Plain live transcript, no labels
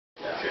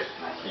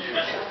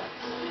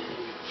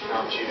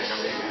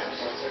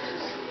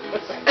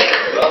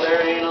Well,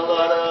 there ain't a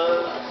lot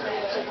of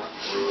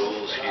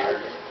rules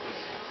here.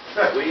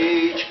 We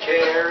each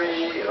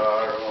carry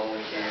our own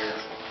gear.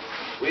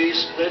 We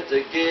split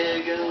the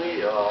gig and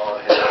we all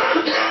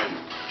have fun.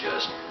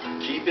 Just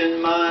keep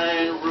in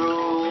mind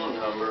rule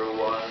number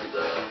one: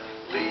 the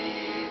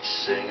lead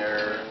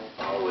singer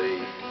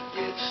always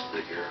gets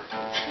the girl.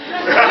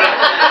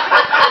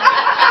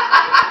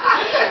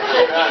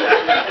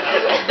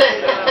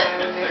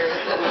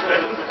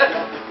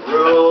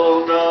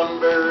 Rule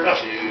number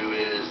two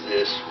is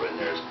this: when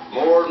there's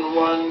more than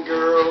one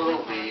girl the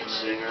lead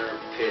singer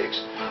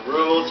picks.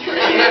 Rule three: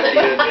 if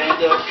you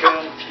end up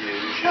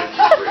confusion,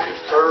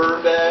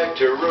 refer back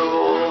to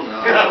rule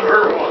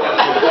number one.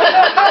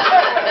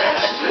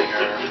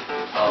 Singer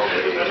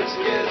always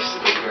gets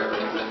the girl.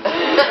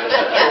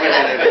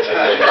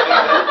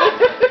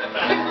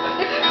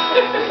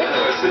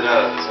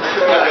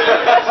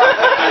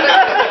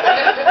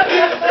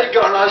 You're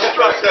going on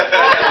strike.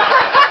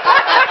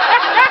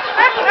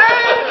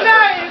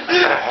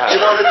 You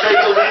want to take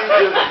a lead?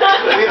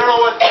 We don't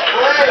know what to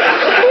play.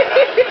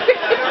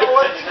 We don't know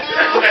what to do.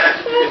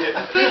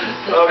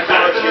 Of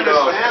course you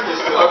know.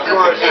 Of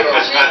course you know.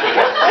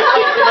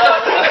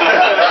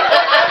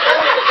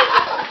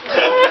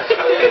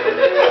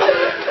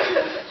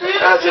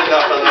 That's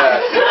enough of that.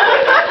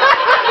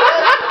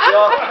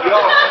 Y'all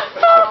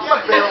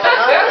bail on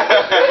that.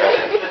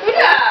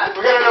 Yeah.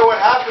 We're going to know what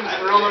happens in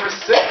rule number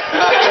 6. Yeah.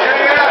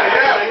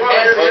 You want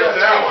to hear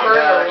that one.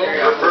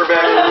 Refer back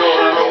to rule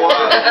number 1.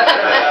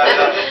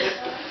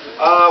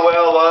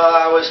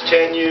 I was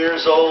 10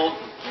 years old.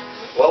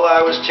 Well,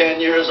 I was 10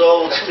 years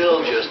old,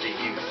 still just a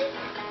youth,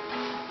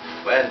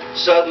 when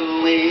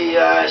suddenly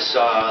I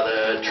saw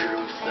the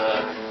truth.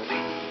 The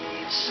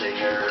lead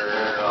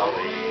singer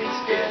always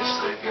gets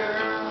the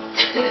girl.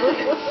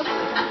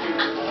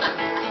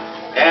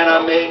 And I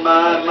made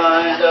my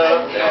mind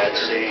up that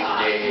same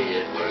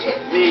day. It was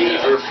me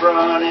for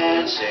front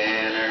and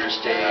center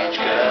stage,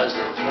 'cause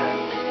the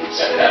lead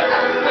singer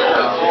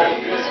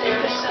always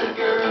gets the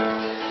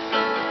girl.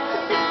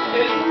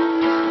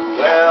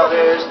 Well,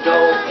 there's no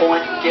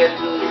point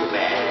getting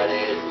mad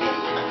at me.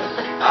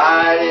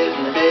 I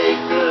didn't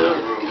make the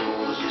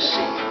rules, you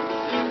see.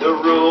 The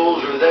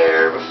rules were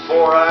there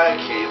before I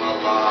came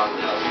along.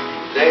 They'll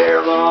be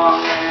there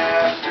long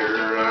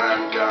after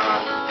I'm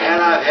gone.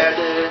 And I've had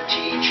to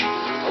teach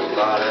a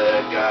lot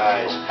of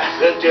guys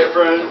the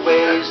different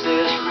ways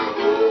this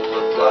rule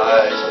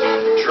applies.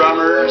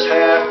 Drummers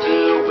have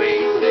to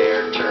wait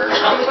their turn.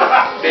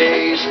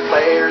 Bass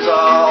players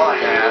all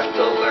have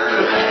to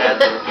learn that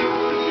the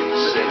lead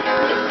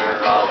singer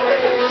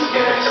always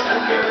gets the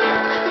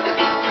girl.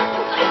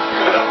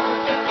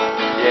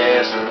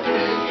 Yes, the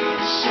lead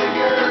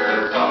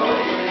singer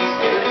always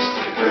gets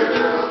the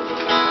girl.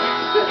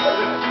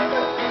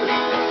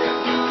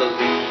 The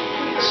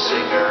lead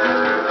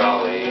singer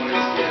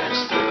always gets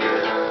the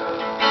girl.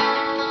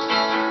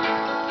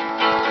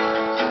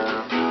 The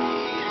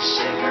lead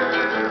singer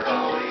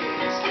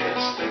always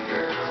gets the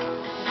girl.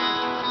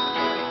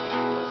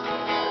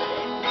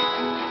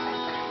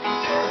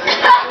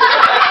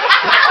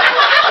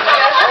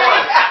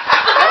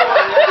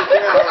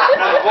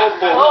 I want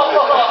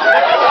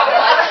to